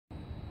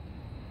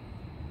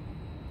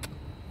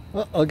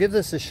Well, I'll give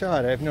this a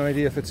shot. I have no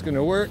idea if it's going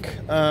to work.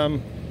 Yeah,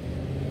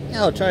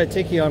 I'll try to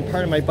take you on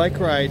part of my bike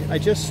ride. I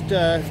just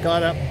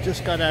got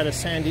out of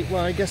Sandy.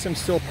 Well, I guess I'm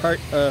still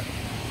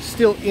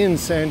in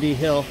Sandy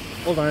Hill.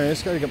 Hold on, I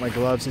just got to get my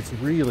gloves. It's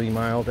really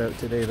mild out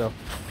today, though.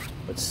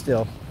 But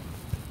still.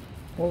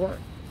 Hold on.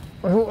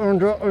 I hope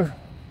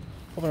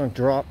I don't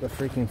drop the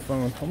freaking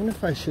phone. I wonder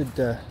if I should.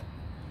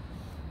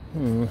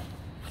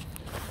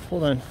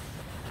 Hold on.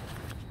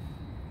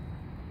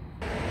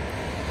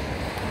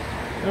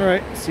 All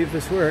right, see if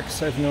this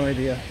works. I have no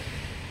idea.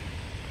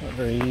 Not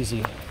very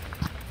easy.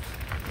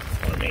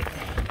 Let me.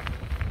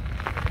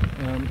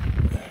 I'll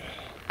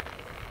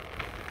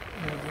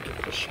give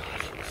it a shot.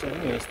 So,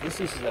 anyways, this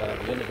is the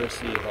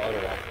University of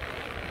Ottawa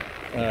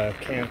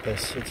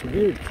campus. It's a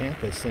weird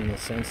campus in the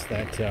sense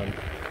that,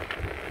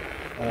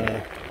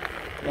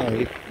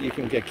 well, you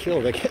can get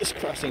killed, I guess,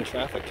 crossing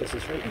traffic because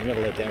it's right in the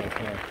middle of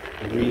downtown,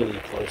 really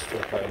close to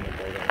apartment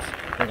buildings.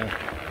 You know.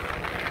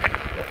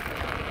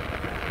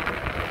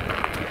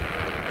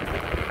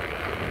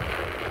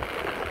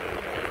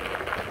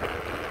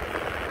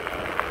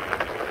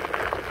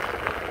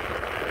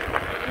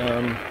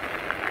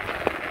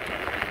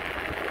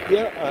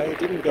 Yeah, I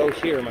didn't go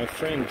here. My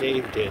friend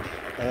Dave did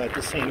at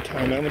the same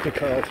time. I went to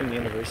Carleton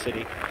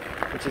University,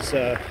 which is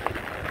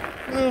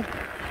well,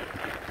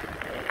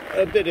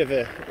 a bit of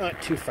a,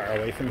 not too far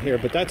away from here,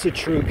 but that's a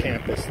true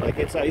campus. Like,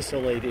 it's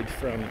isolated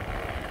from,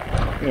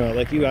 you know,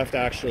 like you have to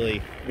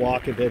actually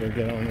walk a bit or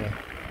get on the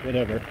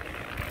whatever.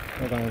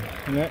 Hold on.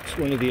 And that's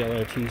one of the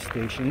LRT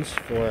stations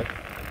for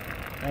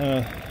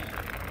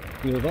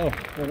U of O.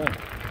 Hold on.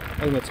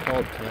 I think it's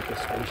called Campus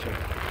Station.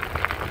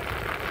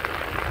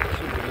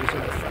 Should be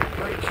using the front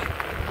brake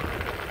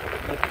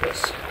like this.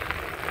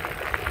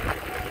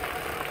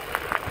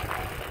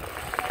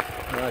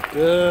 Not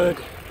good,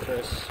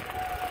 Chris.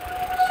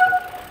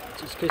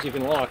 Just because you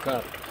can walk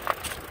up.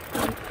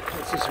 And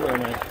this is where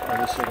my,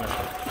 obviously, my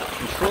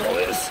control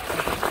is.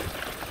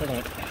 Hold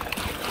on.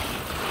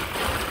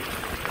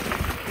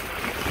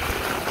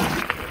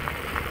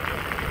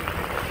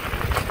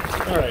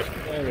 Alright,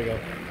 there we go.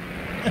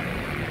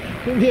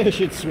 Maybe I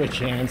should switch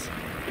hands.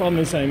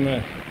 Problem is I'm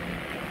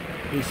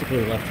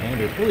basically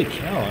left-handed. Holy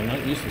cow, I'm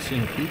not used to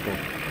seeing people.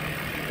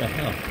 What the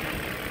hell?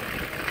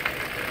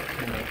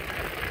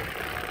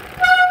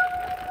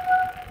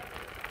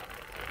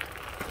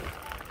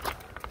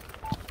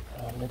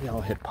 Maybe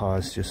I'll hit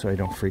pause just so I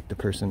don't freak the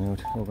person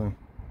out. Hold on.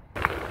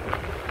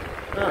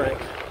 Alright.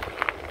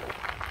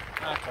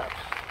 Back up.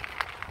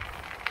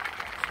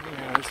 So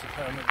now there's the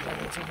apartment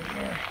buildings over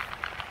here.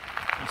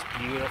 This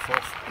beautiful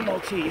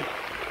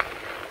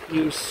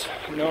multi-use,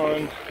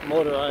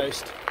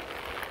 non-motorized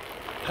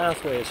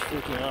pathway is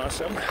freaking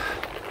awesome.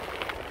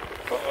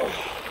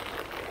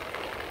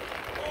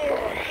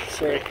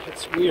 Sorry,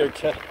 it's weird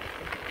to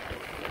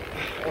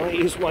only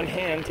use one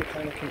hand to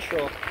kind of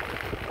control.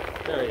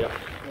 There we go.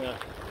 Yeah,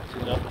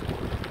 you know,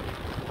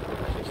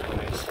 it's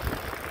nice.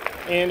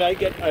 And I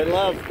get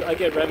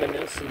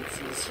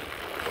reminiscences.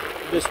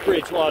 This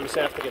bridge, well,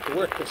 obviously I have to get to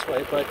work this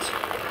way, but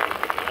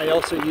I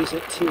also use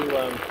it to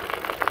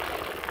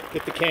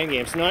get the can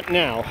games. Not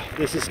now.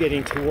 This is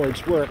getting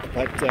towards work,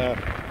 but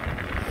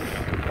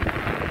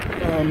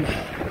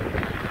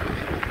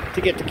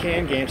to get the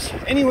can games.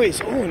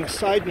 Anyways, oh, and a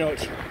side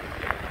note.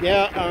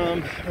 Yeah,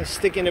 I was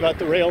thinking about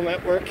the rail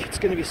network. It's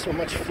going to be so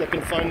much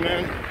flipping fun,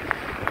 man.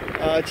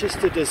 Just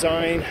to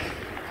design,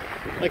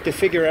 like to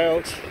figure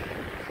out,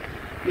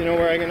 you know,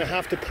 where I'm going to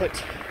have to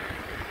put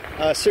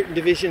certain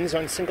divisions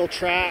on single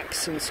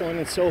tracks and so on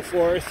and so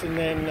forth, and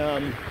then,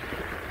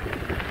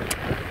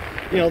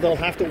 you know, they'll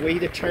have to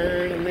wait a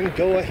turn and then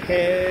go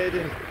ahead,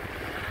 and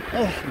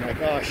oh my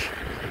gosh,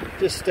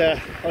 just,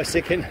 I was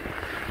thinking,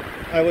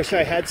 I wish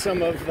I had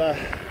some of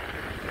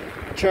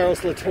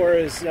Charles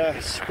Latour's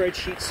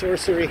spreadsheet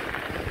sorcery,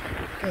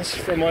 because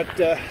from what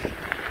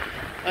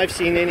I've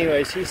seen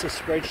anyways, he's a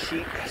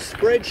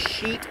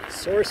spreadsheet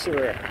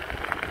sorcerer,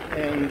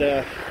 and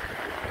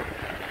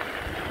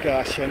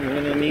gosh, I'm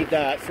going to need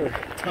that for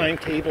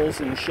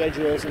timetables and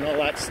schedules and all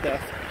that stuff.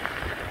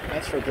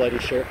 That's for bloody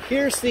sure.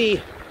 Here's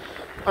the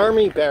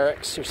army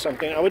barracks or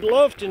something. I would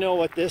love to know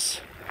what this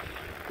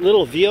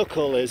little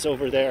vehicle is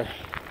over there.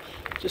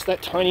 Just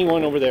that tiny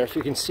one over there, if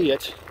you can see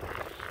it.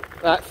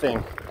 That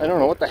thing. I don't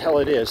know what the hell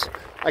it is.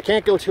 I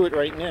can't go to it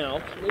right now.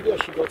 Maybe I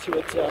should go to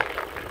it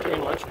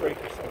during lunch break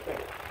or something.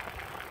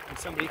 And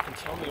somebody can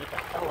tell me what the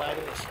hell that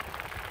is.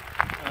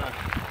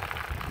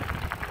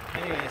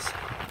 Anyways.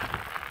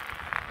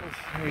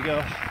 Here we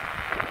go.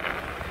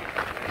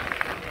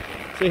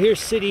 So here's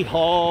City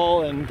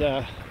Hall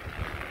and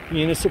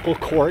municipal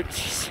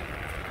courts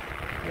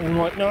and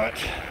whatnot.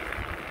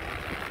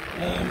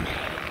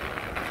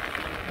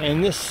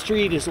 And this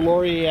street is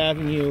Laurier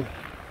Avenue,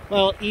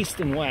 well, east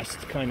and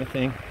west kind of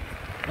thing.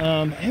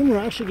 And we're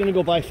actually going to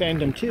go by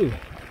Fandom 2.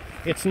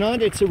 It's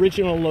not its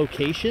original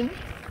location,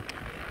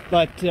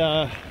 but,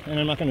 and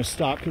I'm not going to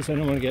stop because I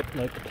don't want to get,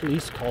 like, the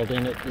police called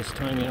in at this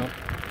time, you know,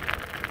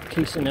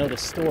 casing out a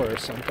store or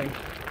something.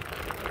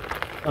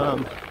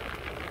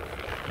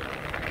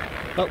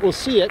 but we'll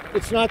see it.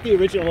 It's not the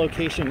original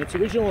location. Its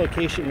original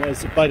location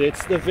was, but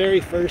it's the very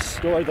first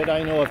store that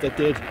I know of that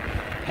did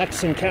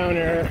Hex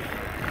Encounter,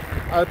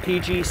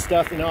 RPG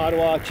stuff in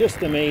Ottawa.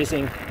 Just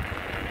amazing.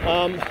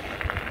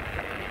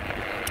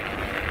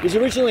 It was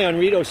originally on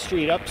Rideau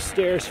Street,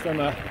 upstairs from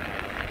a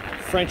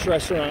French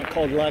restaurant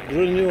called La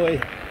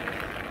Grenouille,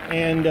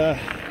 and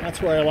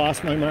that's where I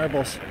lost my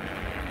marbles.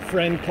 A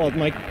friend called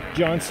Mike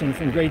Johnson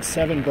from grade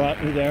 7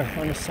 brought me there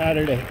on a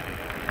Saturday,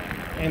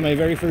 and my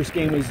very first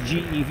game was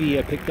GEV.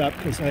 I picked up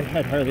because I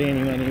had hardly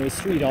any money. It was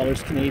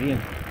 $3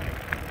 Canadian,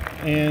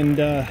 and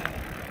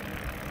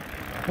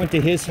went to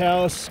his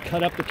house,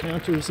 cut up the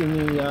counters in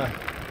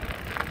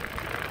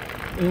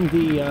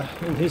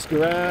his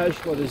garage.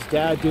 What his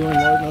dad doing,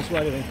 Lord knows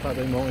what. I think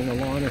probably mowing the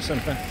lawn or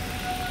something.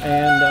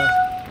 And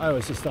I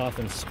was just off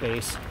in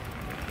space,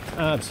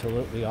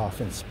 absolutely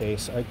off in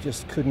space. I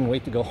just couldn't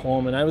wait to go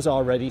home, and I was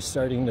already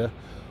starting to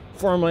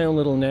form my own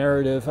little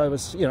narrative. I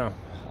was, you know,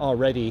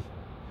 already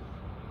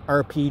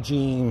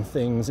RPGing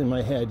things in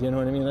my head, you know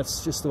what I mean?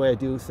 That's just the way I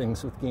do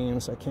things with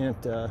games. I can't,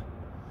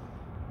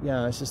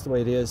 yeah, it's just the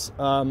way it is.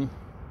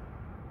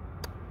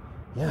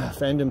 Yeah,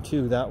 Fandom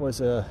 2, that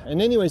was a...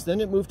 And anyways,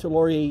 then it moved to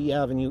Laurier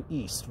Avenue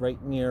East,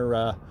 right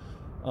near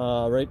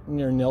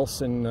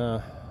Nelson,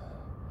 the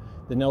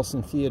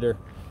Nelson Theater.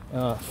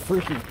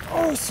 Freaking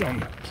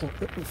awesome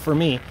for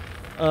me.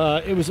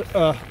 It was,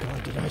 God,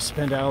 did I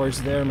spend hours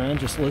there, man,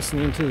 just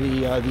listening to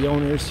the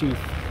owners who,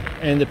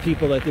 and the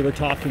people that they were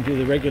talking to,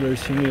 the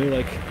regulars who knew,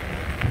 like,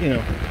 you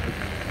know,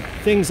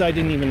 things I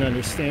didn't even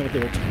understand what they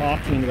were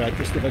talking about,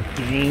 just about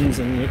games,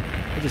 and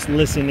I just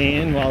listen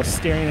in while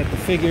staring at the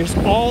figures.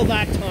 All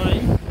that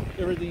time,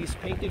 there were these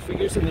painted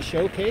figures in the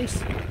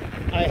showcase.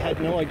 I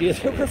had no idea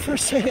they were for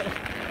sale.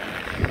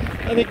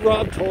 I think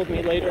Rob told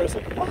me later. I was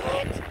like,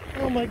 what?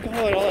 Oh my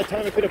God, all that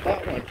time I could have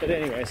bought one. But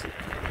anyways,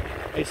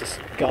 I used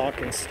to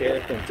gawk and stare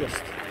at them.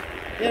 Just,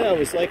 yeah, it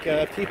was like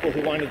people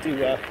who wanted to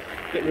get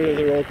rid of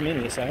their old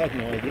minis. I had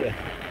no idea.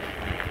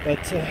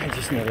 But I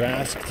just never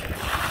asked.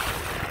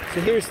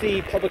 So here's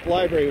the public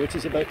library, which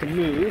is about to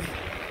move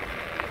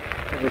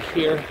over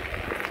here.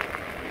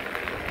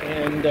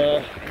 And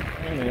I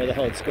don't know where the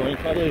hell it's going.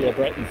 Probably Le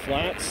Breton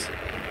Flats,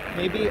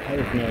 maybe? I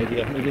have no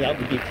idea. Maybe that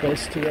would be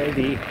close to where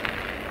the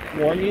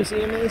War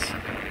Museum is.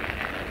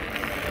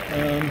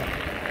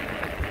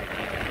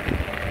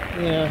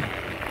 Yeah.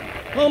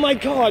 Oh my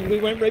God, we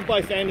went right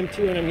by Fandom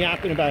 2 and I'm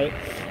yapping about it.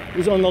 It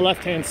was on the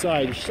left-hand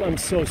side. I'm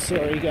so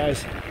sorry,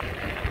 guys.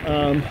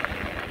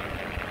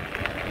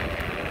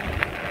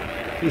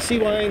 You see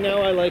why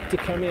now I like to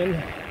come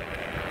in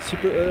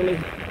super early?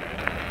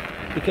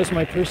 Because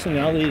my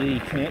personality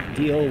can't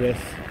deal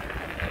with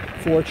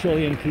 4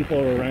 trillion people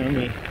around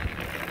me.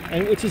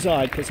 And which is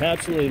odd, because I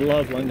absolutely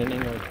love London,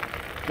 England.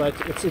 But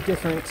it's a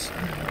different,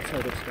 that's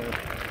how to explain.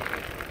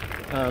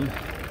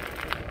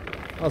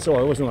 Also,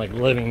 I wasn't like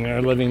living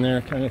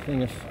there kind of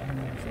thing. If I don't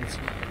know if it's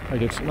hard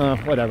to explain,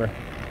 whatever.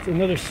 It's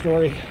another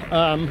story.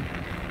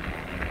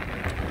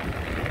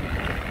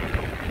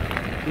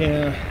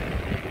 Yeah,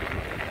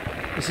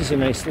 this is a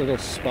nice little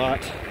spot,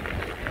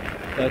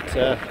 but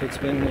it's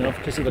been, you know,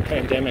 because of the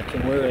pandemic,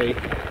 and we're a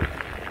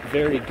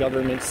very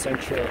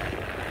government-centric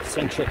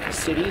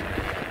city.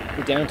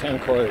 The downtown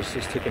core is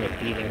just taking a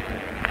beating.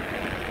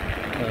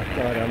 Oh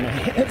God, my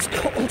hand's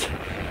cold.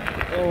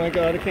 Oh my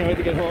God, I can't wait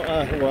to get home.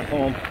 Well,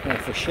 home,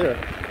 for sure.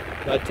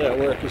 But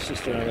work is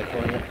just around the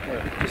corner,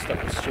 or just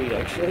up the street,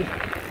 actually.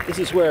 This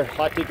is where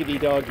Hot Diggity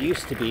Dog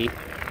used to be.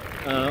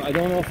 I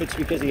don't know if it's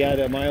because he had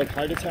a mild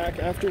heart attack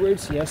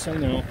afterwards. Yes, I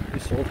know. He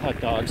sold hot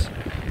dogs.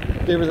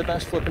 They were the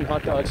best flipping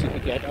hot dogs you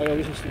could get. I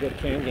always used to go to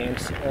Can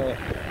Games.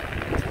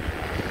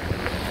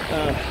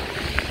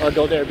 I'll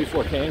go there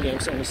before Can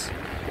Games.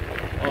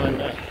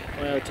 When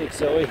I would take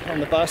Zoe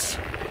on the bus.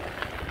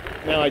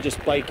 Now I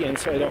just bike in,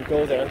 so I don't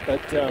go there.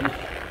 But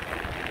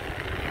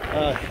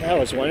that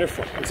was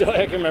wonderful. So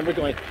I can remember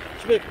going,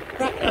 she'd be like,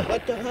 a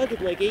hot dog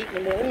at like 8 in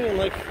the morning, and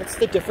like, what's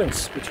the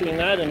difference between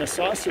that and a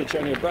sausage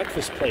on your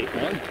breakfast plate,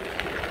 man?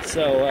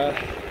 So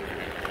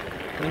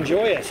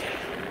enjoy it.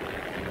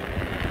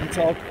 It's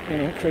all, you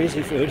know,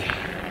 crazy food.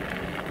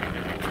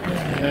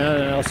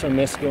 And I also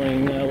miss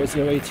going with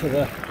Zoe to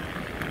the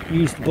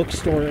used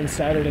bookstore on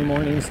Saturday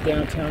mornings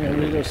downtown on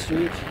Rideau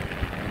Street.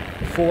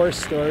 4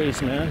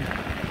 stories, man.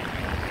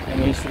 And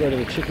we used to go to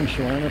the chicken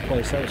shawarma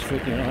place. That was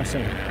freaking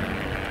awesome.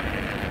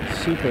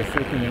 Super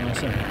freaking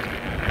awesome.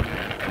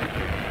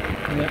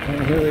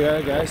 And here we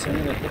are, guys. I'm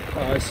going to hit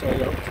pause so I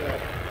don't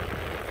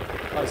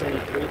cause any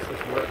grief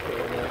with work or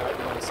any of that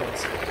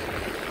nonsense.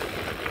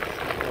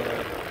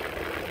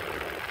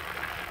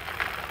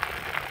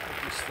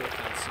 You still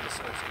can't see,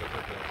 so let's get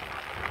her there.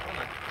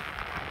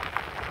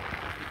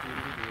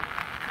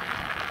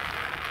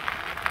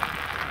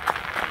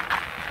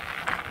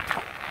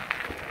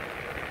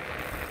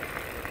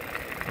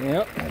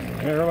 Yep,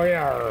 here we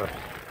are.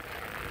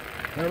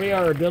 Here we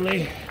are,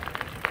 Billy.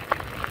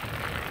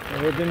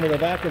 Ever been to the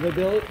back of a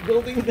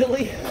building,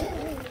 Billy?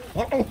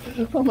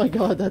 Oh my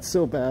God, that's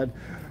so bad.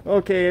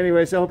 Okay,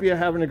 anyways, I hope you're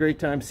having a great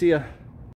time. See ya.